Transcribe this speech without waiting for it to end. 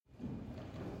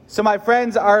So my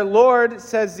friends, our Lord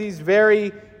says these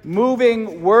very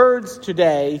moving words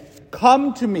today.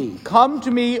 Come to me,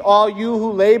 all you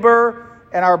who labor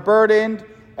and are burdened,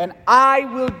 and I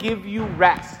will give you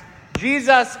rest.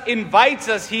 Jesus invites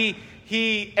us, he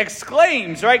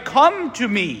exclaims, right? Come to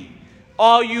me,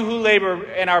 all you who labor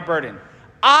and are burdened.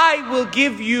 I will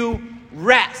give you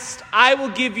rest. I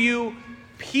will give you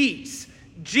peace.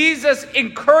 Jesus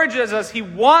encourages us, he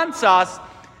wants us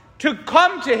to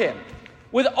come to him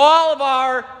with all of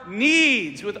our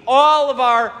needs, with all of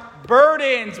our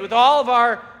burdens, with all of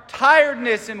our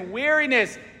tiredness and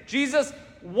weariness. Jesus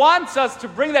wants us to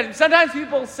bring that. Sometimes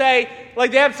people say,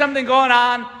 like they have something going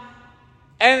on,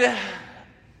 and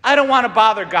I don't want to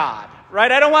bother God,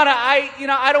 right? I'm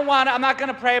not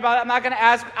going to pray about it. I'm not going to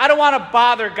ask. I don't want to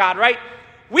bother God, right?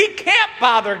 We can't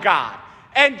bother God.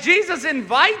 And Jesus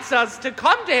invites us to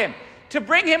come to him, to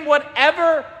bring him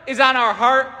whatever is on our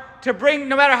heart, to bring,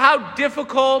 no matter how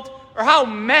difficult or how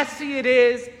messy it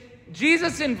is.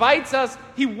 Jesus invites us.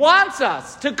 He wants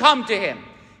us to come to him.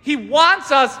 He wants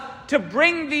us to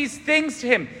bring these things to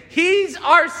him. He's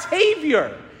our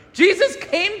Savior. Jesus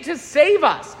came to save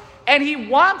us, and he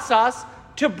wants us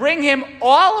to bring him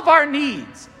all of our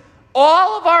needs,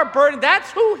 all of our burden. That's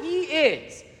who he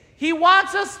is. He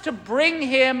wants us to bring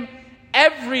him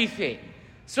everything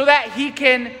so that he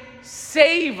can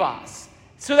save us,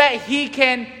 so that he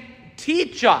can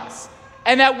teach us,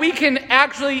 and that we can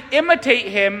actually imitate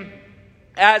him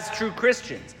as true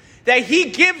Christians. That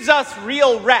he gives us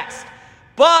real rest.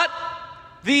 But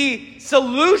the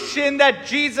solution that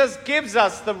Jesus gives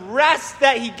us, the rest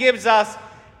that he gives us,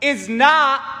 is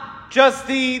not just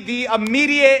the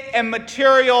immediate and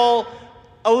material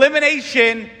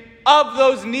elimination of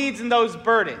those needs and those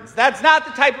burdens. That's not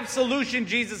the type of solution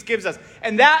Jesus gives us.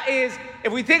 And that is,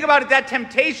 if we think about it, that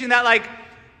temptation that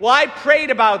well, I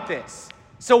prayed about this,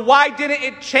 so why didn't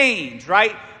it change,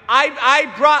 right?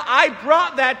 I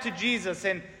brought that to Jesus,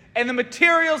 and the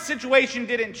material situation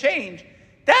didn't change.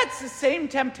 That's the same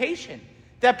temptation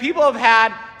that people have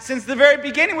had since the very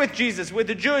beginning with Jesus, with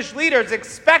the Jewish leaders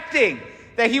expecting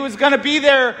that he was going to be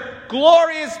their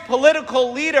glorious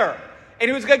political leader, and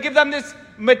he was going to give them this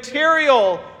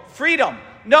material freedom.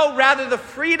 No, rather the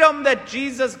freedom that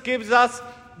Jesus gives us,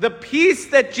 the peace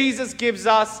that Jesus gives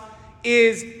us,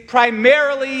 is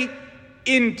primarily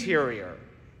interior.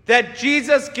 That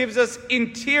Jesus gives us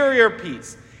interior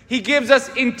peace. He gives us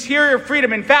interior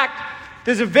freedom. In fact,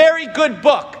 there's a very good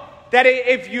book that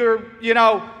if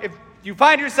you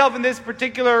find yourself in this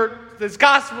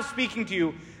gospel speaking to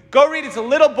you, go read. It's a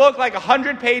little book, like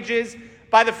 100 pages,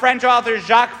 by the French author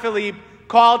Jacques Philippe,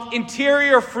 called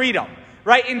Interior Freedom,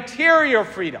 right? Interior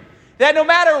freedom. That no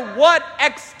matter what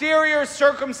exterior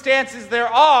circumstances there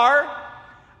are,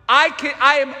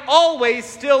 I am always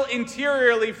still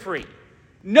interiorly free.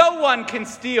 No one can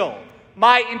steal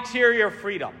my interior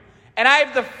freedom. And I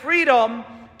have the freedom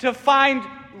to find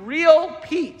real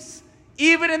peace,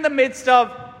 even in the midst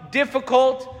of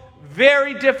difficult,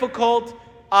 very difficult,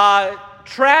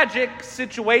 tragic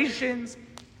situations.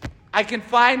 I can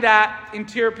find that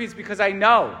interior peace because I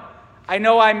know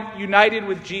I'm united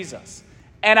with Jesus.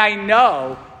 And I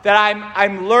know that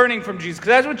I'm learning from Jesus. Because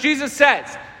that's what Jesus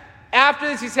says. After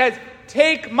this, he says,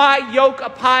 take my yoke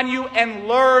upon you and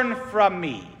learn from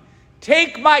me.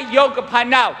 Take my yoke upon.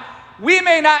 Now, we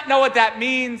may not know what that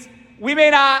means. We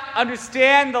may not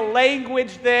understand the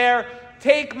language there.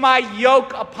 Take my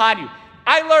yoke upon you.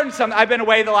 I learned something. I've been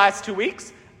away the last 2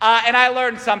 weeks, and I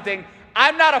learned something.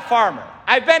 I'm not a farmer.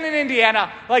 I've been in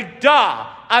Indiana.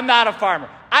 I'm not a farmer.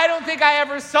 I don't think I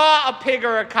ever saw a pig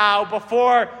or a cow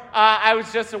before I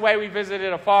was just away. We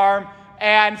visited a farm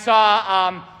and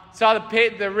saw the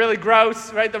pig, the really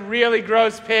gross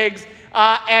pigs,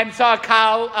 and saw a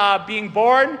cow being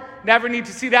born. Never need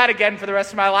to see that again for the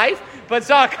rest of my life, but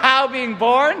saw a cow being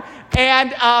born.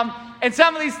 And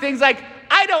some of these things,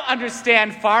 I don't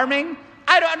understand farming.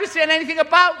 I don't understand anything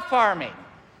about farming.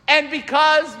 And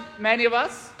because many of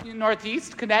us in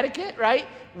Northeast Connecticut, right,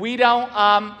 we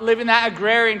don't live in that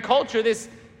agrarian culture, this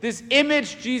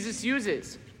image Jesus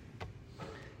uses.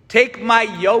 Take my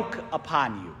yoke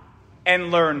upon you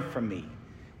and learn from me.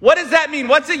 What does that mean?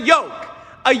 What's a yoke?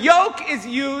 A yoke is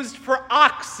used for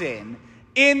oxen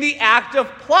in the act of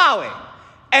plowing.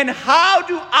 And how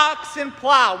do oxen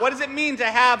plow? What does it mean to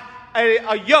have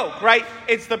a yoke, right?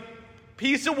 It's the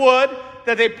piece of wood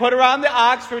that they put around the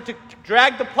ox for it to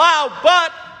drag the plow,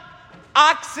 but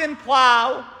oxen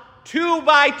plow 2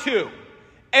 by 2.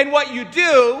 And what you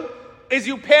do is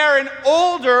you pair an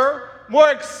older,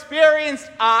 more experienced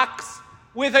ox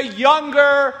with a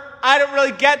younger, I don't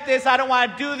really get this, I don't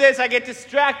want to do this, I get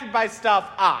distracted by stuff,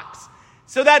 ox.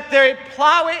 so that they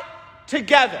plow it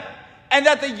together, and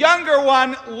that the younger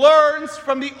one learns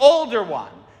from the older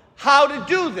one how to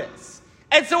do this.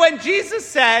 And so when Jesus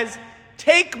says,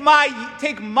 take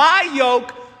my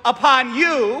yoke upon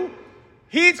you,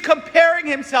 he's comparing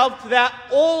himself to that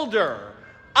older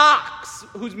ox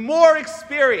who's more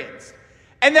experienced,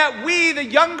 and that we, the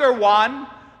younger one,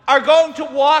 are going to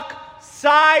walk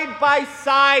side by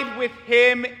side with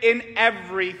him in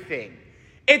everything.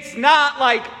 It's not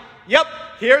like, yep,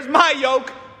 here's my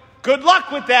yoke, good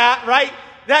luck with that, right?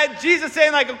 That Jesus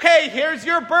saying like, okay, here's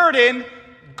your burden,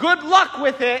 good luck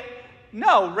with it.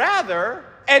 No, rather,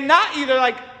 and not either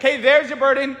like, okay, there's your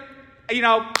burden,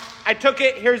 I took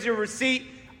it, here's your receipt,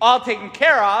 all taken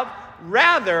care of.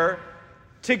 Rather,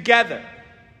 together,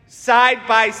 side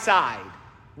by side,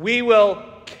 we will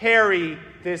carry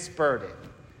this burden.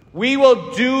 We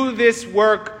will do this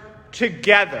work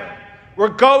together. We're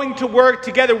going to work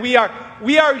together. We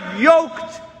are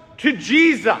yoked to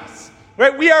Jesus,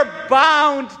 right? We are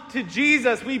bound to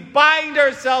Jesus. We bind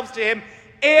ourselves to him,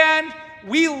 and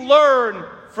we learn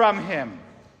from him.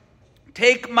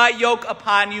 Take my yoke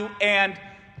upon you and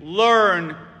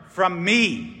learn from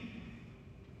me.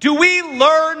 Do we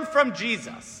learn from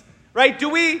Jesus? Right? Do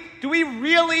we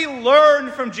really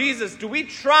learn from Jesus? Do we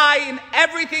try in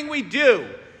everything we do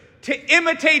to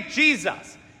imitate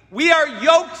Jesus? We are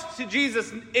yoked to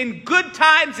Jesus in good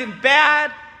times and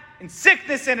bad, in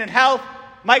sickness and in health.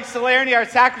 Mike Salerni, our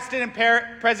sacristan and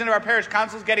president of our parish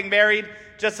council, is getting married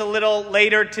just a little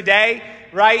later today,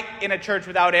 right? In a church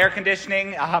without air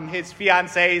conditioning, his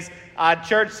fiance's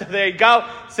church. So there you go.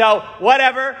 So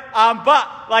whatever.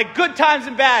 But like good times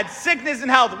and bad, sickness and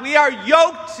health, we are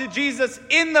yoked to Jesus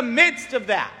in the midst of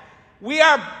that. We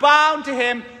are bound to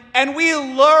him and we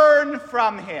learn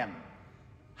from him.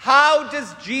 How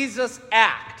does Jesus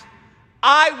act?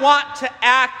 I want to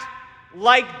act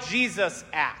like Jesus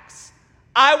acts.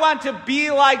 I want to be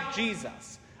like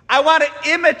Jesus. I want to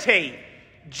imitate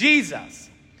Jesus.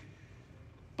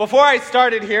 Before I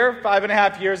started here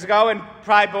 5.5 years ago, and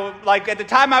probably like at the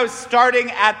time I was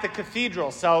starting at the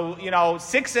cathedral, so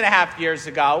 6.5 years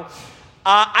ago,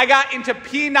 I got into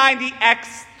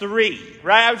P90X3,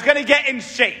 right? I was going to get in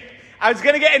shape. I was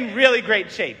going to get in really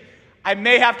great shape. I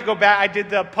may have to go back. I did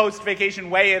the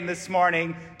post-vacation weigh-in this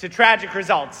morning to tragic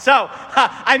results. So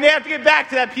I may have to get back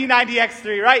to that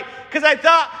P90X3, right? Because I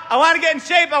thought, I want to get in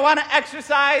shape. I want to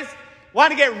exercise. Want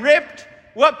to get ripped.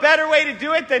 What better way to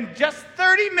do it than just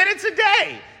 30 minutes a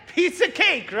day? Piece of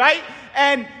cake, right?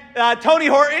 And Tony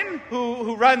Horton,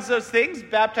 who runs those things,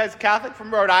 baptized Catholic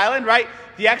from Rhode Island, right?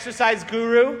 The exercise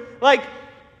guru. Like,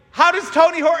 how does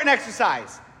Tony Horton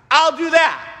exercise? I'll do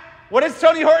that. What does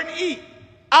Tony Horton eat?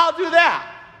 I'll do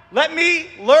that. Let me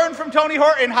learn from Tony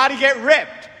Horton how to get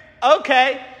ripped.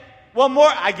 Okay. Well,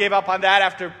 I gave up on that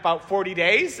after about 40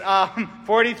 days.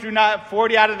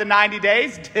 40 out of the 90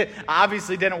 days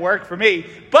obviously didn't work for me.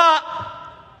 But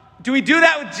do we do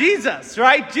that with Jesus,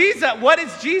 right? What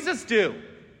does Jesus do?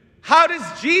 How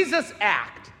does Jesus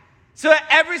act? So that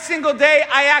every single day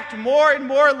I act more and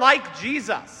more like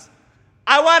Jesus.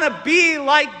 I want to be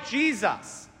like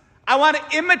Jesus. I want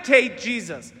to imitate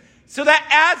Jesus. So that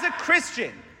as a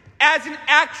Christian, as an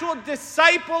actual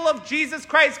disciple of Jesus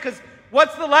Christ, because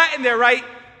what's the Latin there, right?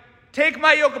 Take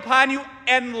my yoke upon you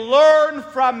and learn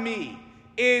from me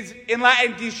is in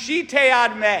Latin, discite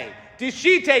ad me.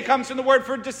 Discite comes from the word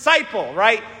for disciple,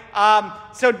 right?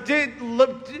 So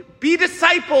be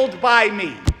discipled by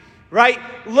me, right?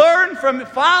 Learn from me,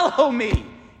 follow me,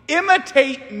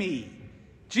 imitate me.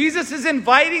 Jesus is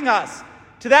inviting us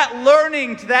to that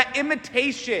learning, to that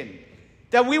imitation,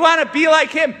 that we want to be like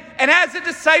him. And as a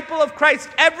disciple of Christ,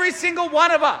 every single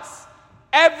one of us,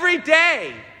 every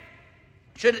day,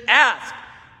 should ask,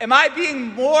 am I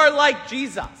being more like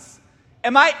Jesus?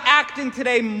 Am I acting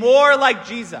today more like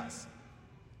Jesus?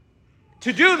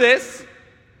 To do this,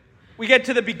 we get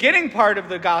to the beginning part of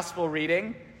the gospel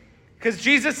reading, because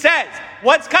Jesus says,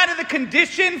 what's kind of the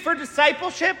condition for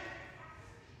discipleship?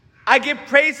 I give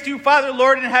praise to you, Father,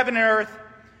 Lord in heaven and earth,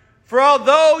 for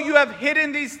although you have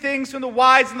hidden these things from the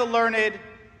wise and the learned,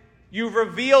 you've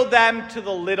revealed them to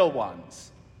the little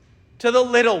ones. To the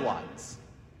little ones.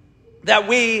 That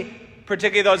we,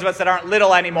 particularly those of us that aren't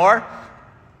little anymore,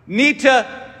 need to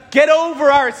get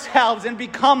over ourselves and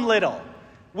become little.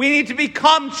 We need to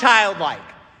become childlike.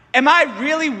 Am I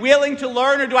really willing to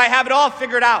learn, or do I have it all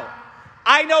figured out?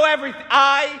 I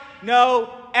know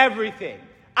everything.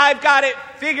 I've got it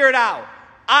figured out.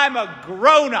 I'm a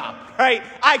grown-up, right?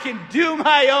 I can do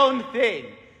my own thing.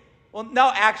 Well,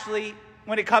 no, actually,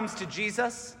 when it comes to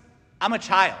Jesus, I'm a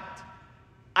child.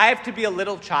 I have to be a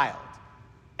little child.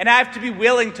 And I have to be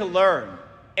willing to learn.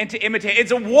 and to imitate.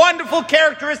 It's a wonderful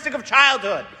characteristic of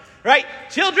childhood, right?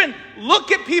 Children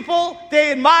look at people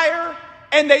they admire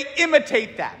and they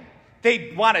imitate them.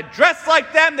 They want to dress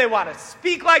like them. They want to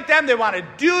speak like them. They want to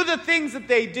do the things that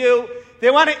they do. They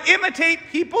want to imitate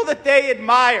people that they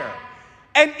admire.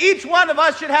 And each one of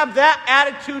us should have that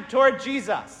attitude toward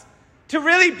Jesus, to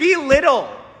really be little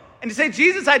and to say,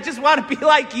 Jesus, I just want to be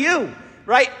like you,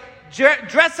 right?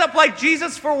 Dress up like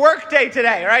Jesus for work day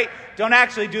today, right? Don't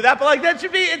actually do that, but like that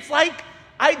should be, it's like,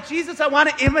 Jesus, I want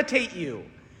to imitate you.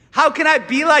 How can I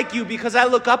be like you? Because I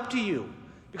look up to you,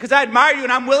 because I admire you,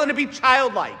 and I'm willing to be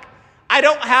childlike. I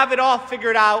don't have it all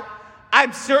figured out.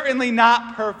 I'm certainly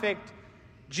not perfect.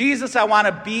 Jesus, I want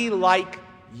to be like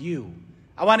you.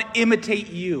 I want to imitate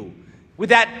you with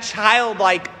that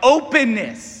childlike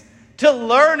openness to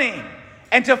learning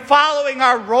and to following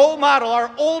our role model,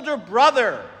 our older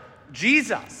brother,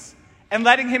 Jesus, and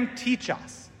letting him teach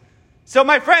us. So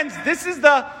my friends, this is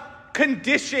the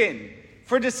condition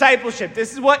for discipleship.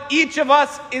 This is what each of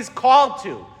us is called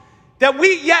to. That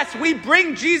we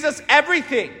bring Jesus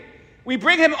everything. We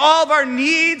bring him all of our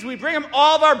needs. We bring him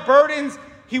all of our burdens.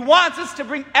 He wants us to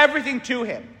bring everything to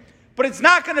him. But it's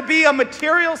not going to be a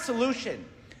material solution.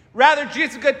 Rather,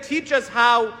 Jesus is going to teach us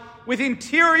how, with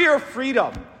interior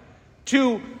freedom,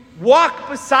 to walk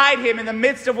beside him in the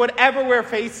midst of whatever we're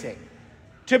facing.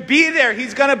 To be there.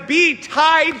 He's going to be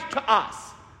tied to us,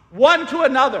 one to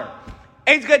another.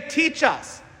 And he's going to teach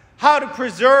us how to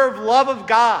preserve love of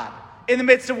God in the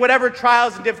midst of whatever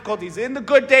trials and difficulties, in the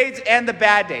good days and the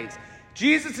bad days.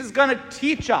 Jesus is going to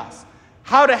teach us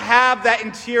how to have that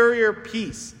interior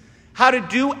peace, how to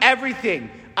do everything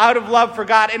out of love for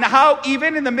God, and how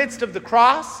even in the midst of the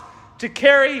cross, to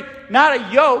carry not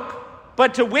a yoke,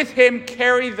 but to with him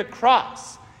carry the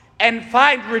cross and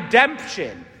find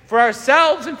redemption for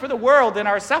ourselves and for the world in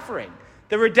our suffering,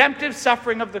 the redemptive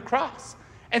suffering of the cross.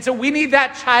 And so we need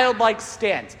that childlike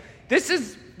stance. This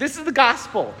is the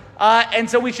gospel. And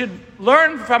so we should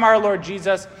learn from our Lord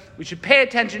Jesus. We should pay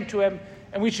attention to him,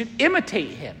 and we should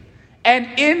imitate him.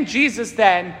 And in Jesus,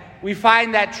 then, we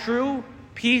find that true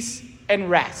peace and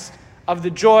rest of the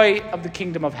joy of the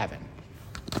kingdom of heaven.